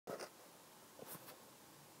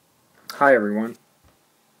Hi everyone.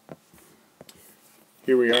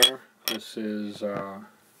 Here we are. This is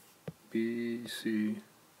BCA-101,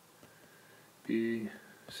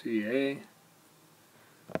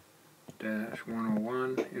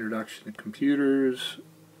 Introduction to Computers,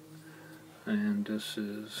 and this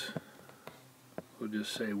is, we'll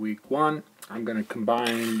just say week 1. I'm going to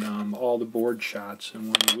combine all the board shots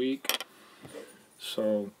in 1 week.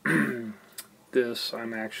 So this,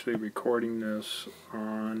 I'm actually recording this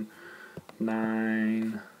on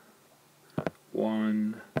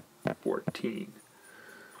 9/1/14.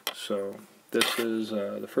 So this is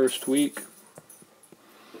the first week,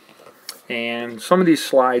 and some of these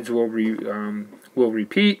slides will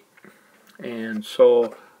repeat, and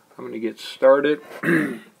so I'm going to get started.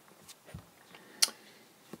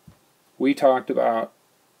 We talked about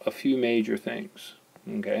a few major things.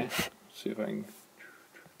 Okay, let's see if I can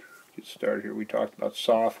get started here. We talked about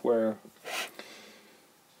software.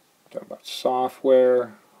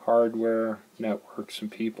 Hardware, networks, and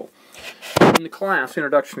people. In the class,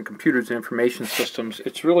 Introduction to Computers and Information Systems,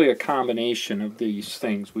 it's really a combination of these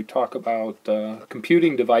things. We talk about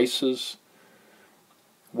computing devices,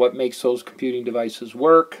 what makes those computing devices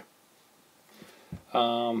work,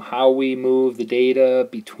 how we move the data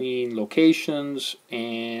between locations,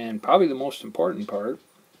 and probably the most important part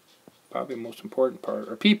are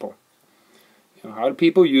people. You know, how do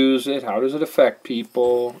people use it? How does it affect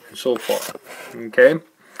people? And so forth. Okay?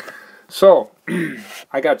 So,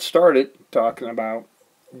 I got started talking about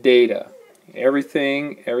data.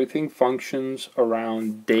 Everything functions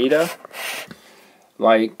around data.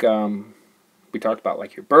 Like, we talked about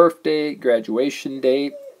like your birth date, graduation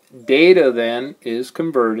date. Data then is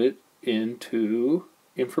converted into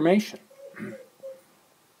information.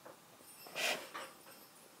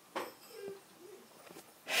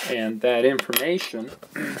 And that information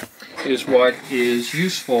is what is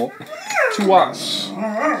useful to us.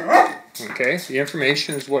 Okay, the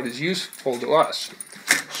information is what is useful to us.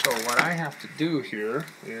 So what I have to do here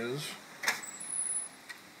is,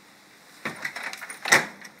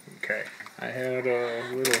 okay, I had a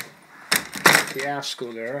little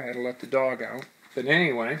fiasco there. I had to let the dog out. But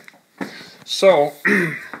anyway, so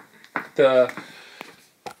the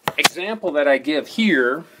example that I give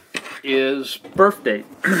here is birth date.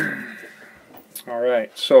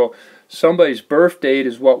 Alright, so somebody's birth date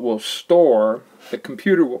is what we'll store. The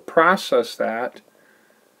computer will process that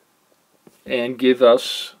and give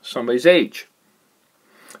us somebody's age.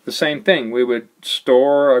 The same thing, we would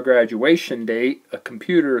store a graduation date. A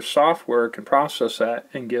computer software can process that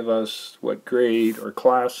and give us what grade or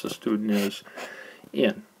class the student is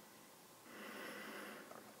in.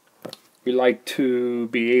 We like to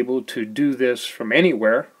be able to do this from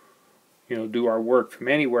anywhere. You know, do our work from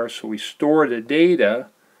anywhere, so we store the data,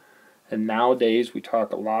 and nowadays we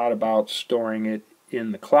talk a lot about storing it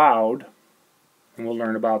in the cloud, and we'll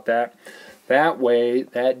learn about that. That way,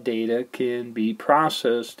 that data can be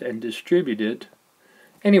processed and distributed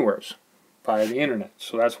anywhere via the internet.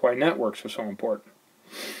 So that's why networks are so important.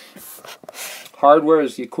 Hardware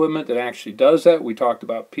is the equipment that actually does that. We talked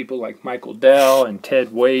about people like Michael Dell and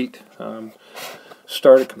Ted Waite,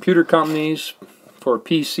 started computer companies for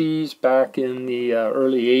PCs back in the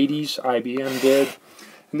early 80s. IBM did.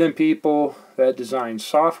 And then people that design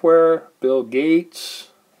software, Bill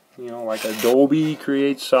Gates, you know, like Adobe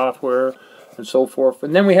creates software and so forth.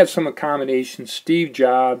 And then we had some accommodations. Steve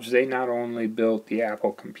Jobs, they not only built the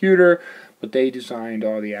Apple computer, but they designed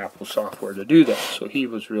all the Apple software to do that. So he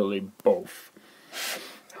was really both.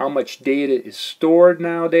 How much data is stored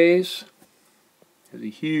nowadays? There's a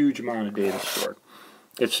huge amount of data stored.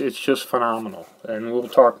 It's just phenomenal, and we'll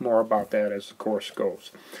talk more about that as the course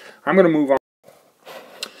goes. I'm going to move on,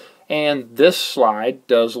 and this slide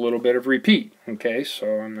does a little bit of repeat. Okay,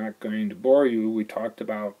 so I'm not going to bore you. We talked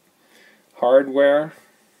about hardware.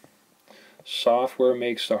 Software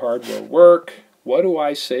makes the hardware work. What do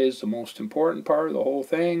I say is the most important part of the whole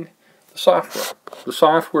thing? The software. The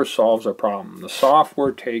software solves a problem. The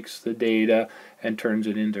software takes the data and turns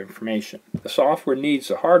it into information. The software needs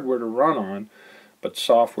the hardware to run on, but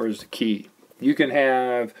software is the key. You can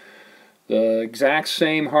have the exact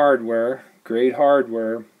same hardware, great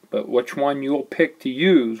hardware, but which one you'll pick to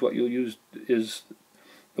use, what you'll use is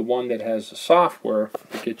the one that has the software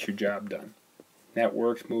that gets your job done.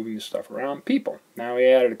 Networks, moving the stuff around, people. Now we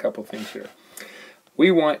added a couple things here.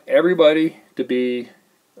 We want everybody to be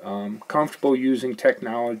comfortable using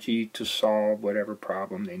technology to solve whatever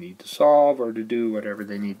problem they need to solve or to do whatever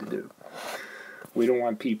they need to do. We don't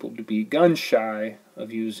want people to be gun shy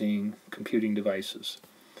of using computing devices.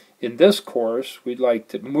 In this course, we'd like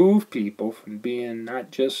to move people from being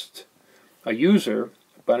not just a user,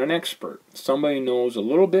 but an expert. Somebody knows a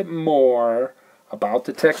little bit more about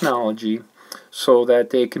the technology so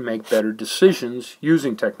that they can make better decisions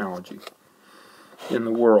using technology in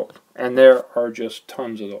the world. And there are just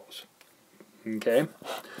tons of those. Okay?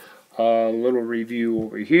 A little review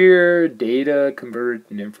over here. Data converted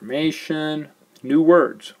into information. New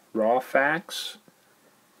words. Raw facts.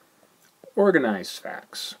 Organized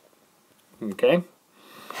facts. Okay?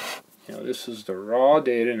 You know, this is the raw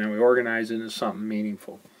data, and then we organize it into something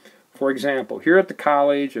meaningful. For example, here at the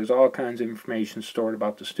college, there's all kinds of information stored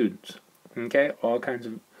about the students. Okay? All kinds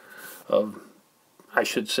of I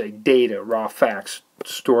should say, data, raw facts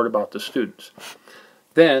stored about the students.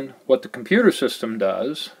 Then, what the computer system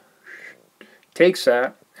does, takes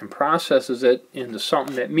that and processes it into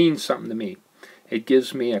something that means something to me. It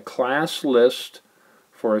gives me a class list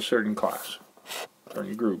for a certain class,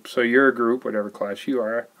 certain group. So you're a group, whatever class you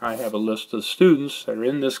are. I have a list of students that are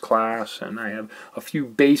in this class, and I have a few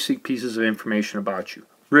basic pieces of information about you.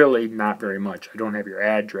 Really, not very much. I don't have your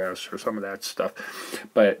address or some of that stuff,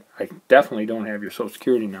 but I definitely don't have your social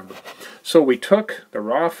security number. So we took the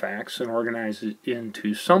raw facts and organized it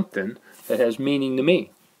into something that has meaning to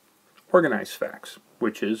me. Organized facts,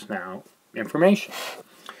 which is now information.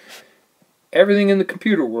 Everything in the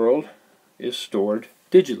computer world is stored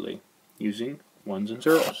digitally using ones and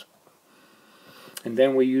zeros. And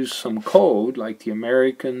then we use some code, like the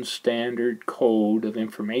American Standard Code of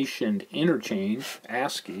Information Interchange,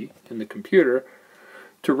 ASCII, in the computer,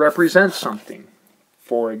 to represent something.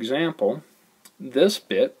 For example, this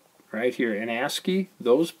bit right here in ASCII,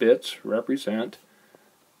 those bits represent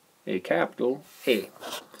a capital A.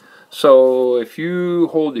 So if you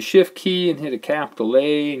hold the Shift key and hit a capital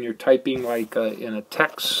A, and you're typing like in a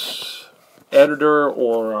text editor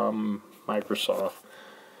or Microsoft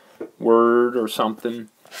Word or something,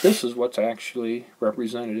 this is what's actually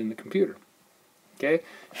represented in the computer. Okay,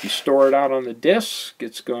 if you store it out on the disk,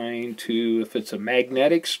 it's going to, if it's a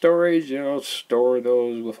magnetic storage, store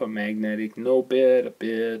those with a magnetic no bit, a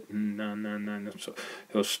bit, none. So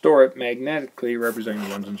it'll store it magnetically, representing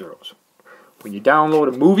ones and zeros. When you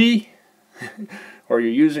download a movie, or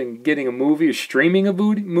you're getting a movie or streaming a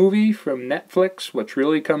movie from Netflix, what's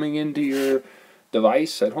really coming into your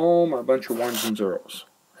device at home are a bunch of ones and zeros.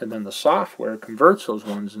 And then the software converts those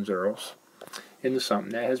ones and zeros into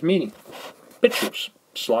something that has meaning. Pictures.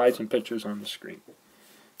 Slides and pictures on the screen.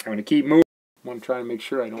 I'm going to keep moving. I want to try to make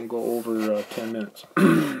sure I don't go over 10 minutes.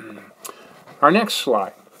 Our next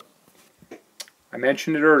slide. I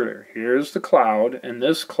mentioned it earlier. Here's the cloud, and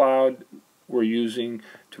this cloud we're using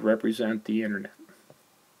to represent the internet.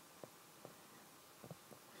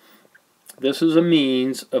 This is a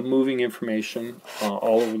means of moving information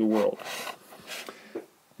all over the world.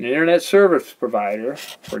 An internet service provider,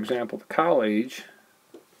 for example, the college,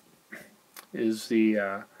 is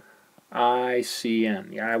the ICN,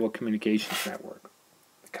 the Iowa Communications Network.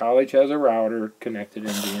 The college has a router connected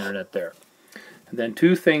into the internet there. And then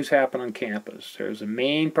two things happen on campus. There's a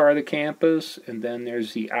main part of the campus, and then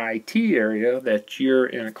there's the IT area that you're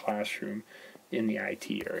in a classroom in the IT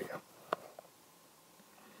area.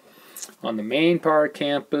 On the main part of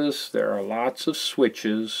campus, there are lots of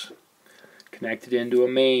switches connected into a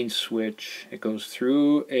main switch. It goes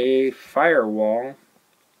through a firewall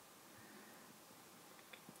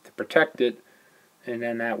to protect it, and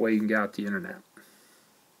then that way you can get out the internet.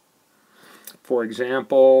 For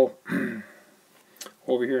example,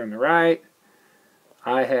 over here on the right,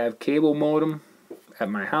 I have cable modem at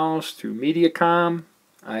my house through MediaCom.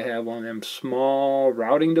 I have one of them small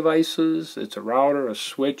routing devices. It's a router, a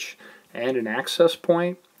switch, and an access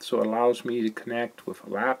point. So it allows me to connect with a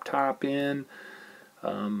laptop in,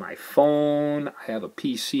 my phone. I have a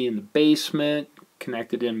PC in the basement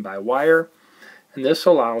connected in by wire. And this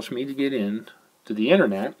allows me to get in to the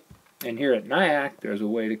internet. And here at NIACC, there's a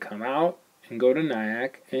way to come out and go to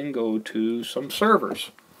NIACC and go to some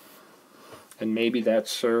servers. And maybe that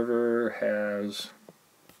server has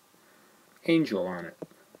Angel on it.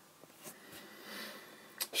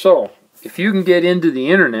 So, if you can get into the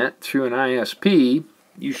internet through an ISP,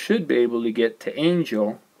 you should be able to get to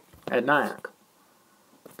Angel at NIACC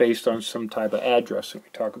based on some type of addressing we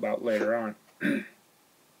talk about later on.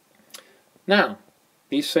 Now,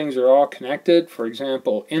 these things are all connected. For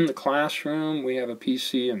example, in the classroom, we have a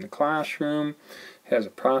PC in the classroom. It has a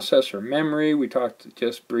processor memory. We talked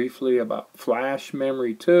just briefly about flash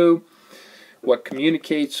memory too. What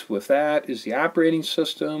communicates with that is the operating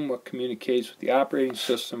system. What communicates with the operating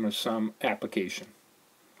system is some application,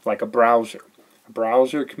 like a browser. A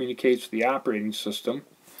browser communicates with the operating system.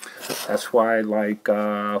 That's why, like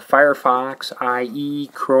Firefox, IE,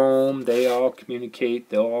 Chrome, they'll all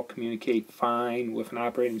communicate fine with an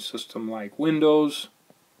operating system like Windows.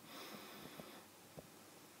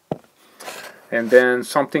 And then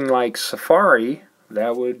something like Safari,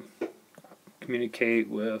 that would communicate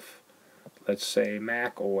with, let's say,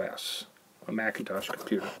 Mac OS, a Macintosh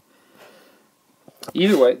computer.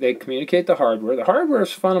 Either way, they communicate the hardware. The hardware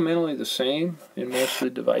is fundamentally the same in most of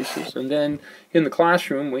the devices. And then in the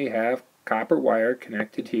classroom, we have copper wire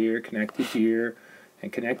connected here, and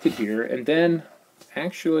connected here. And then,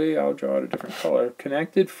 actually, I'll draw it a different color,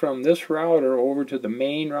 connected from this router over to the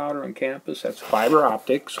main router on campus. That's fiber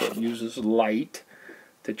optic, so it uses light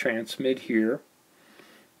to transmit here.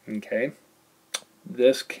 Okay.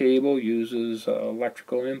 This cable uses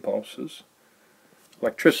electrical impulses,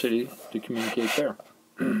 electricity, to communicate there.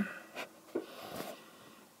 And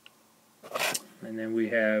then we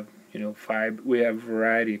have, we have a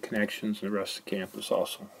variety of connections in the rest of the campus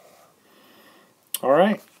also. All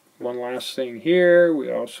right, one last thing here.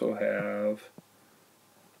 We also have,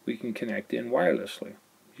 we can connect in wirelessly.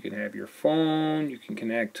 You can have your phone, you can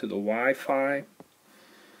connect to the Wi-Fi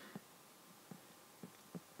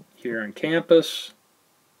here on campus.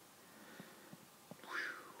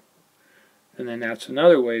 And then that's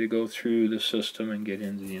another way to go through the system and get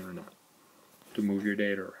into the internet, to move your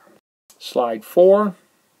data around. Slide 4,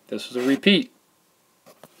 this is a repeat.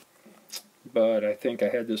 But I think I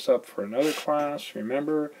had this up for another class.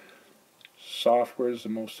 Remember, software is the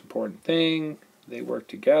most important thing. They work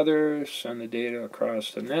together, send the data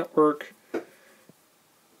across the network.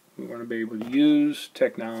 We want to be able to use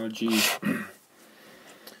technology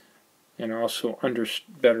and also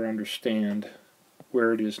better understand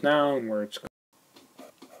where it is now and where it's going.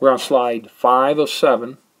 We're on slide 5 of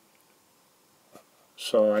 7,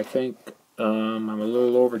 so I think I'm a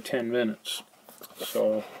little over 10 minutes.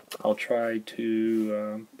 So I'll try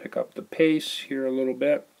to pick up the pace here a little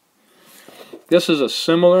bit. This is a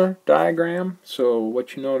similar diagram. So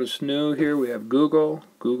what you notice new here, we have Google.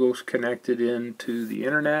 Google's connected into the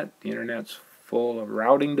internet. The internet's full of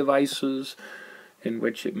routing devices in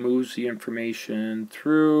which it moves the information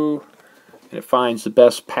through. And it finds the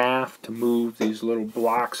best path to move these little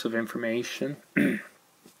blocks of information.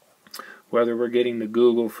 Whether we're getting the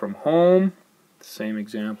Google from home, same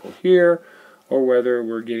example here, or whether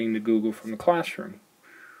we're getting the Google from the classroom.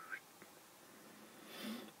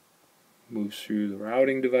 Moves through the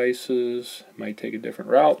routing devices. It might take a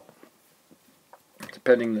different route,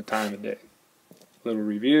 depending on the time of day. Little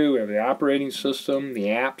review, we have the operating system. The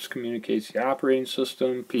apps communicates the operating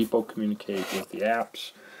system. People communicate with the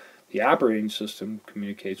apps. The operating system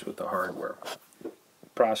communicates with the hardware,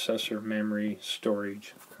 processor, memory,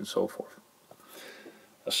 storage, and so forth.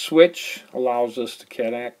 A switch allows us to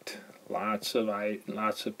connect lots of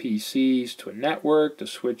PCs to a network. The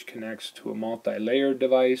switch connects to a multi-layered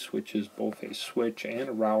device, which is both a switch and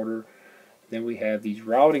a router. Then we have these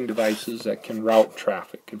routing devices that can route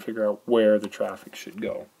traffic and figure out where the traffic should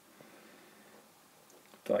go.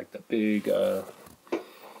 Like the big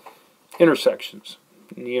intersections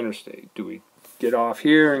in the interstate. Do we get off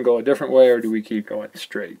here and go a different way, or do we keep going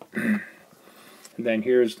straight? And then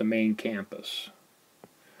here's the main campus.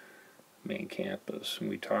 And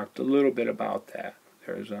we talked a little bit about that.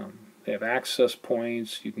 There's they have access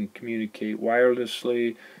points. You can communicate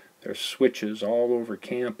wirelessly. There's switches all over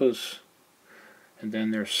campus, and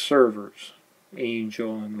then there's servers,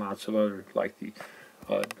 Angel, and lots of other, like the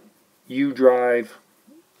U drive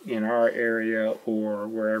in our area, or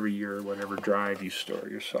wherever whatever drive you store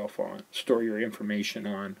yourself on, store your information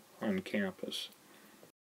on campus.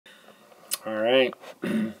 All right,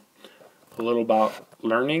 a little about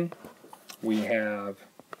learning. We have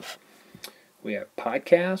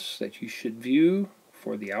podcasts that you should view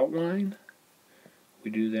for the outline. We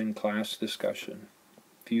do then class discussion.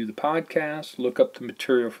 View the podcast, look up the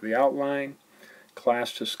material for the outline,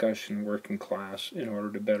 class discussion, work in class in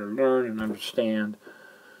order to better learn and understand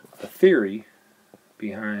the theory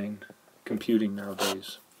behind computing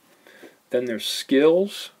nowadays. Then there's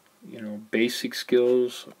skills, basic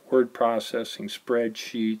skills, word processing,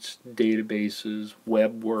 spreadsheets, databases,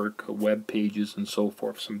 web work, web pages, and so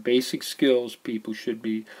forth. Some basic skills people should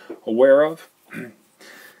be aware of.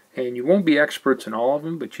 And you won't be experts in all of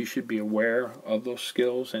them, but you should be aware of those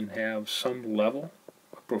skills and have some level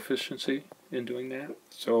of proficiency in doing that.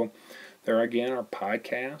 So there again are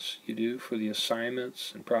podcasts you do for the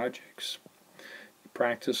assignments and projects. You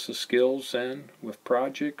practice the skills then with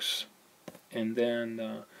projects, and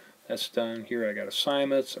then that's done. Here I got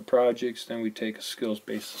assignments and projects, then we take a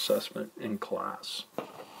skills-based assessment in class.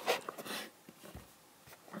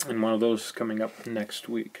 And one of those is coming up next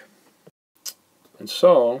week. And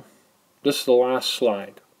so, this is the last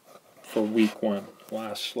slide for week 1.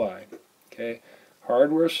 Last slide. Okay,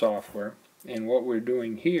 hardware, software, and what we're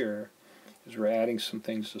doing here is we're adding some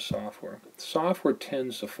things to software. Software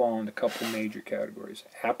tends to fall into a couple major categories.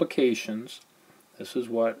 Applications, this is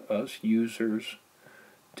what us users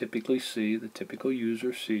typically see, the typical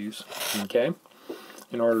user sees, okay,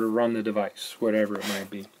 in order to run the device, whatever it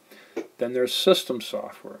might be. Then there's system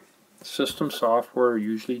software. System software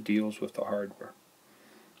usually deals with the hardware.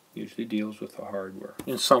 Usually deals with the hardware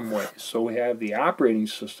in some ways. So we have the operating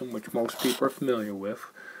system, which most people are familiar with,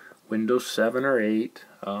 Windows 7 or 8,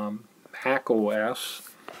 Mac OS.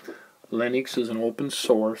 Linux is an open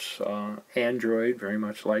source. Android, very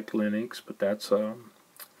much like Linux, but that's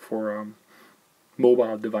for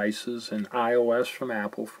mobile devices, and iOS from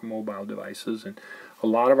Apple for mobile devices. And a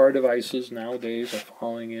lot of our devices nowadays are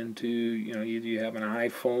falling into, you know, either you have an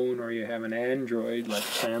iPhone or you have an Android like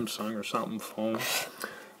Samsung or something phone.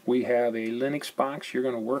 We have a Linux box you're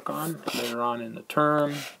going to work on later on in the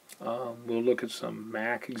term. We'll look at some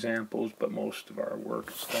Mac examples, but most of our work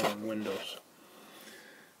is done on Windows.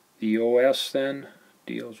 The OS then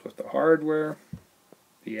deals with the hardware.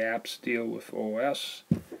 The apps deal with OS.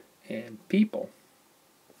 And people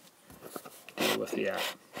deal with the app.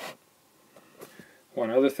 One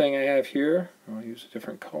other thing I have here, I'll use a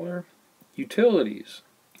different color, utilities.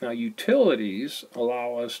 Now utilities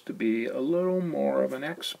allow us to be a little more of an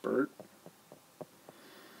expert.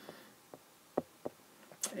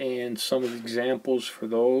 And some of the examples for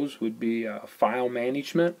those would be file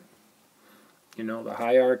management. You know, the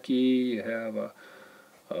hierarchy, you have a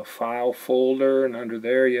file folder, and under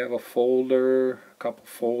there you have a folder, a couple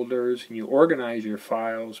folders, and you organize your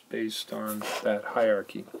files based on that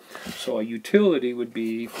hierarchy. So a utility would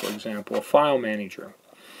be, for example, a file manager,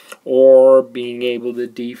 or being able to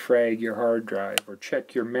defrag your hard drive, or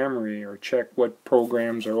check your memory, or check what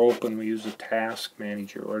programs are open. We use a task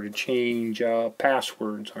manager, or to change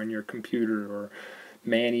passwords on your computer, or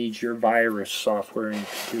manage your virus software in your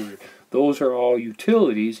computer. Those are all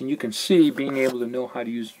utilities, and you can see being able to know how to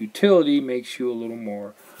use utility makes you a little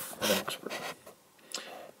more of an expert.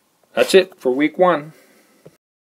 That's it for week 1.